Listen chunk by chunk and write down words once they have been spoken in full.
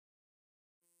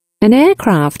An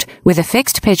aircraft with a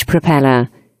fixed-pitch propeller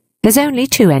has only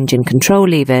two engine control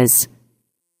levers,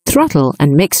 throttle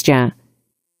and mixture,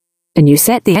 and you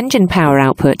set the engine power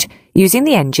output using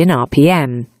the engine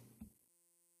RPM.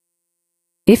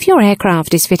 If your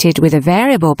aircraft is fitted with a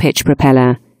variable pitch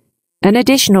propeller, an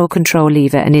additional control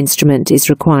lever and instrument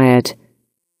is required.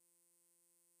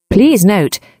 Please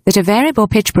note that a variable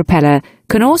pitch propeller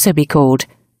can also be called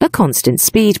a constant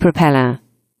speed propeller.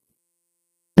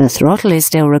 A throttle is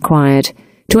still required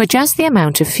to adjust the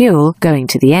amount of fuel going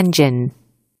to the engine.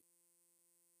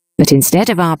 But instead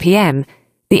of RPM,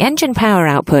 the engine power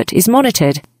output is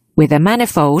monitored with a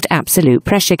manifold absolute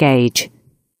pressure gauge.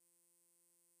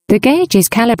 The gauge is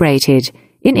calibrated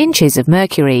in inches of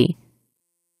mercury,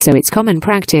 so it's common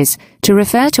practice to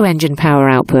refer to engine power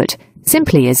output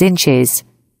simply as inches,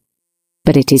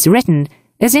 but it is written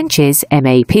as inches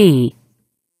MAP.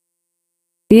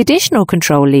 The additional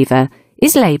control lever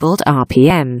is labelled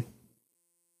RPM,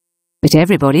 but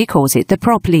everybody calls it the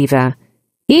prop lever,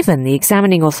 even the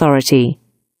examining authority.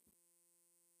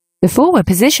 The forward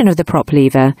position of the prop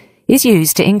lever is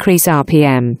used to increase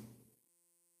RPM.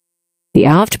 The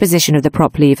aft position of the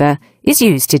prop lever is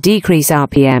used to decrease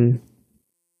RPM.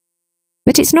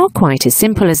 But it's not quite as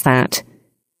simple as that.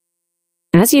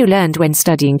 As you learned when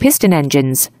studying piston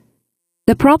engines,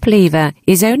 the prop lever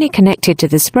is only connected to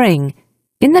the spring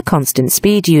in the constant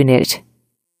speed unit.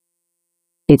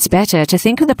 It's better to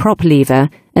think of the prop lever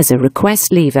as a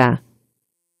request lever.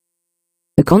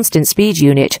 The constant speed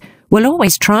unit will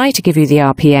always try to give you the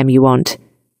RPM you want,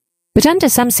 but under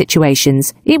some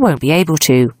situations it won't be able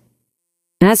to,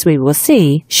 as we will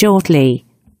see shortly.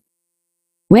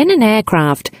 When an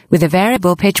aircraft with a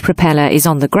variable pitch propeller is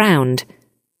on the ground,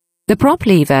 the prop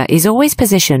lever is always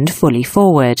positioned fully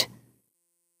forward.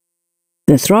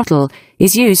 The throttle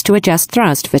is used to adjust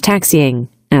thrust for taxiing,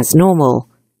 as normal.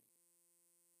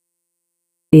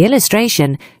 The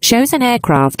illustration shows an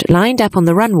aircraft lined up on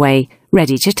the runway,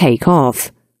 ready to take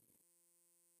off.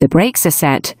 The brakes are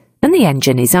set and the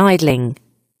engine is idling.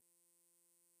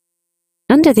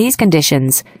 Under these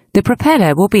conditions, the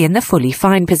propeller will be in the fully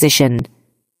fine position,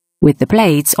 with the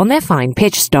blades on their fine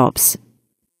pitch stops.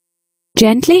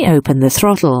 Gently open the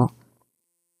throttle.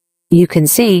 You can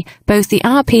see both the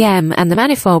RPM and the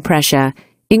manifold pressure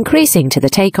increasing to the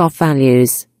takeoff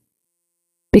values.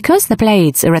 Because the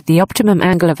blades are at the optimum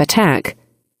angle of attack,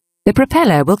 the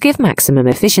propeller will give maximum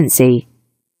efficiency.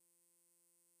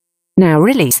 Now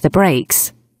release the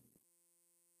brakes.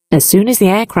 As soon as the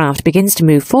aircraft begins to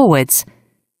move forwards,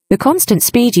 the constant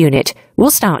speed unit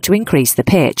will start to increase the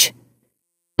pitch.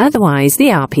 Otherwise, the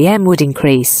RPM would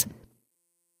increase.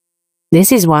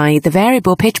 This is why the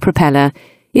variable pitch propeller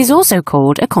is also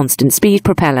called a constant speed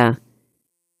propeller.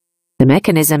 The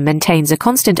mechanism maintains a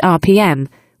constant RPM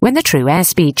when the true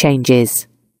airspeed changes.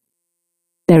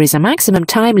 There is a maximum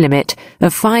time limit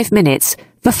of 5 minutes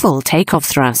for full takeoff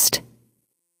thrust.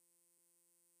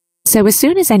 So as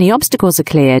soon as any obstacles are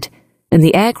cleared and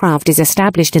the aircraft is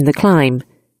established in the climb,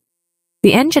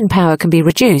 the engine power can be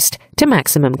reduced to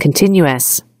maximum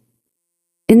continuous.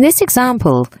 In this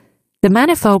example, the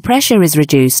manifold pressure is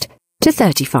reduced to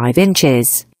 35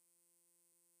 inches.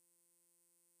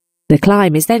 The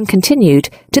climb is then continued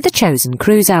to the chosen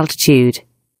cruise altitude.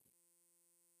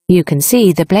 You can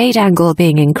see the blade angle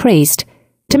being increased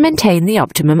to maintain the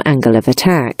optimum angle of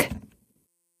attack.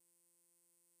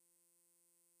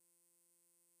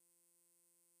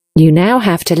 You now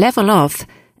have to level off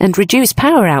and reduce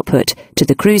power output to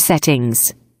the cruise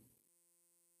settings.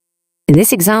 In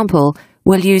this example,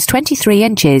 we'll use 23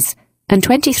 inches and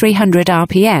 2300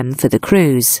 RPM for the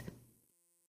cruise.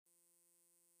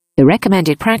 The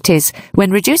recommended practice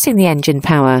when reducing the engine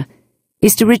power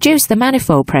is to reduce the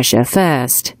manifold pressure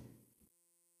first.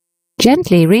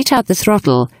 Gently retard the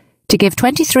throttle to give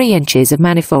 23 inches of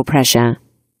manifold pressure.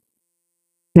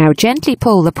 Now gently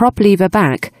pull the prop lever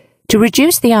back to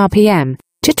reduce the RPM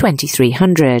to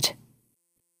 2300.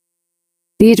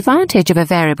 The advantage of a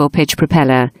variable pitch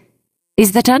propeller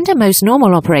is that under most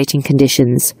normal operating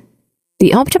conditions,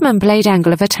 the optimum blade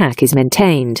angle of attack is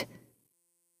maintained,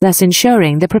 thus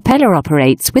ensuring the propeller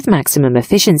operates with maximum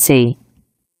efficiency.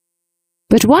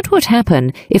 But what would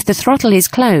happen if the throttle is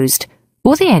closed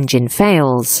or the engine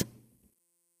fails?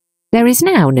 There is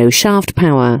now no shaft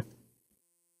power.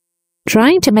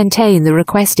 Trying to maintain the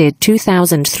requested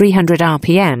 2300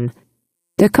 RPM,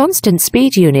 the constant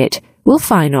speed unit will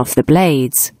fine off the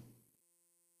blades.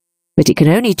 But it can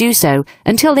only do so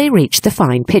until they reach the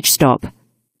fine pitch stop,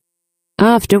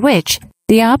 after which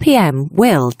the RPM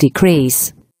will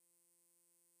decrease.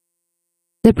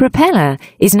 The propeller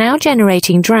is now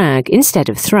generating drag instead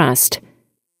of thrust,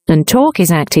 and torque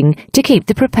is acting to keep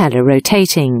the propeller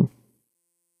rotating.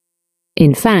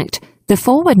 In fact, the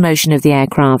forward motion of the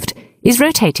aircraft is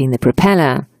rotating the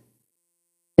propeller.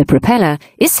 The propeller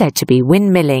is said to be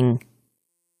windmilling.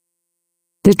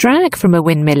 The drag from a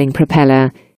windmilling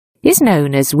propeller is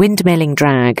known as windmilling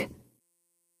drag.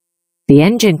 The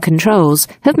engine controls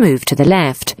have moved to the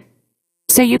left,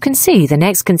 so you can see the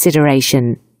next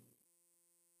consideration.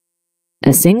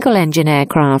 A single-engine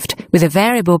aircraft with a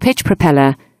variable pitch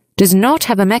propeller does not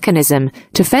have a mechanism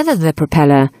to feather the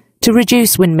propeller to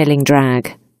reduce windmilling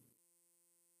drag.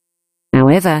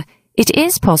 However, it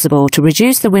is possible to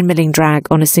reduce the windmilling drag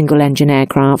on a single-engine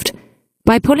aircraft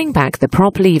by pulling back the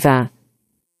prop lever.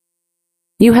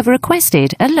 You have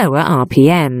requested a lower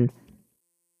RPM.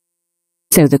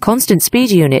 So the constant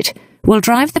speed unit will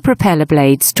drive the propeller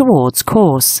blades towards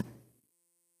course.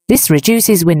 This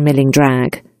reduces windmilling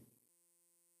drag.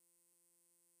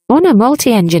 On a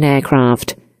multi-engine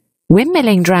aircraft,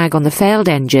 windmilling drag on the failed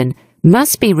engine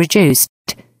must be reduced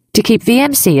to keep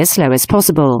VMC as slow as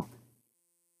possible.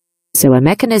 So a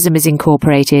mechanism is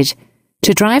incorporated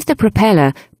to drive the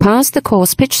propeller past the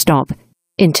course pitch stop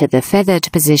into the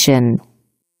feathered position.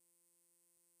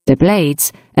 The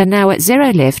blades are now at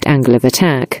zero lift angle of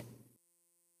attack.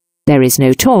 There is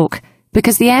no torque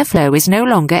because the airflow is no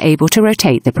longer able to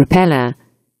rotate the propeller,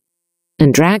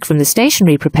 and drag from the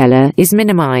stationary propeller is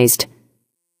minimized,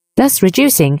 thus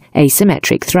reducing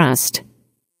asymmetric thrust.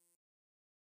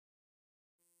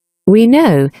 We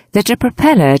know that a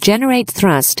propeller generates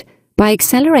thrust by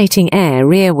accelerating air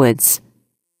rearwards.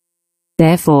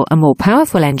 Therefore, a more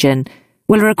powerful engine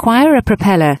will require a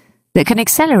propeller that can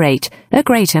accelerate a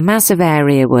greater mass of air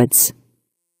rearwards.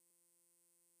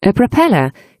 A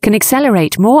propeller can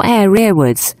accelerate more air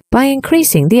rearwards by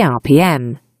increasing the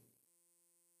RPM,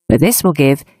 but this will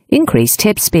give increased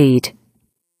tip speed.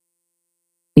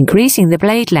 Increasing the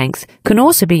blade length can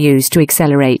also be used to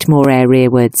accelerate more air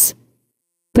rearwards,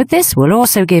 but this will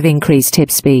also give increased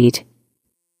tip speed.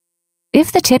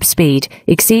 If the tip speed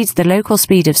exceeds the local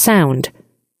speed of sound,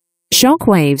 shock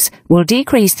waves will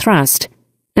decrease thrust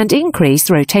and increase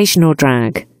rotational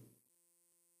drag.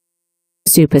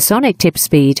 Supersonic tip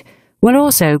speed will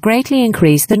also greatly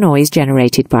increase the noise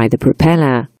generated by the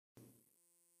propeller.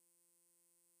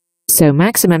 So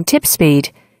maximum tip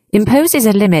speed imposes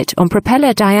a limit on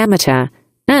propeller diameter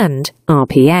and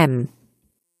RPM.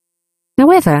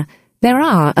 However, there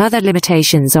are other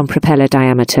limitations on propeller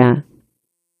diameter.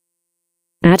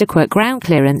 Adequate ground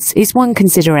clearance is one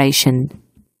consideration,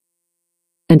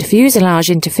 and fuselage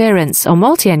interference on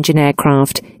multi-engine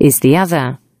aircraft is the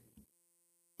other.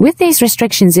 With these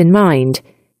restrictions in mind,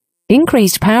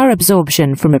 increased power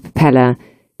absorption from a propeller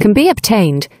can be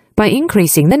obtained by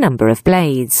increasing the number of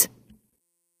blades.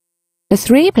 A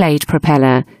 3-blade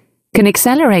propeller can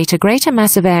accelerate a greater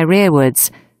mass of air rearwards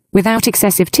without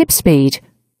excessive tip speed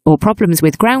or problems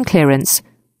with ground clearance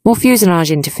or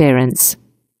fuselage interference.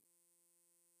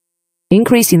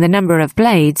 Increasing the number of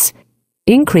blades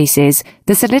increases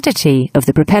the solidity of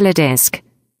the propeller disc,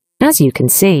 as you can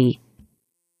see.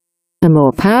 A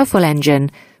more powerful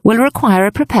engine will require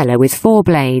a propeller with 4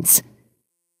 blades,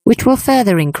 which will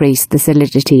further increase the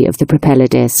solidity of the propeller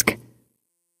disc.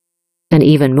 An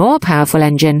even more powerful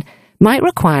engine might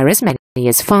require as many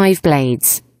as 5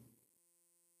 blades.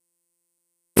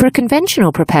 For a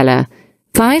conventional propeller,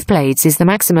 5 blades is the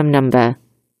maximum number.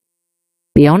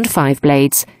 Beyond 5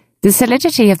 blades, the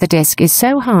solidity of the disc is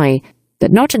so high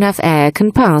that not enough air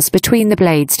can pass between the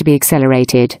blades to be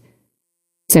accelerated,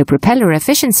 so propeller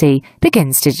efficiency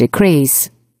begins to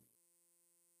decrease.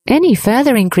 Any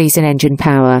further increase in engine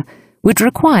power would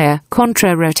require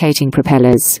contra-rotating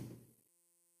propellers.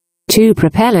 2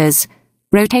 propellers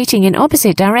rotating in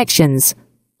opposite directions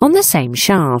on the same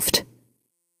shaft.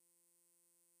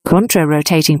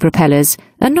 Contra-rotating propellers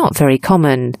are not very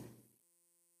common.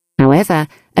 However,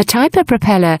 a type of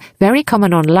propeller very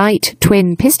common on light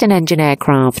twin piston engine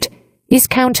aircraft is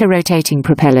counter-rotating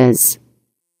propellers.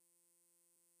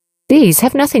 These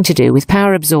have nothing to do with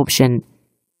power absorption,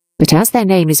 but as their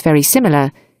name is very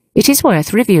similar, it is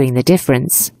worth reviewing the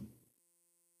difference.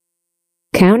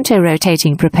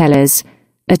 Counter-rotating propellers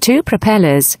are 2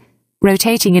 propellers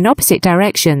rotating in opposite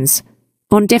directions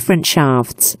on different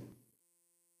shafts.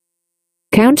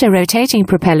 Counter-rotating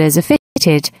propellers are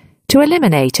fitted to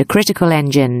eliminate a critical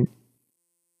engine.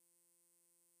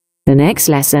 The next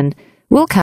lesson will cover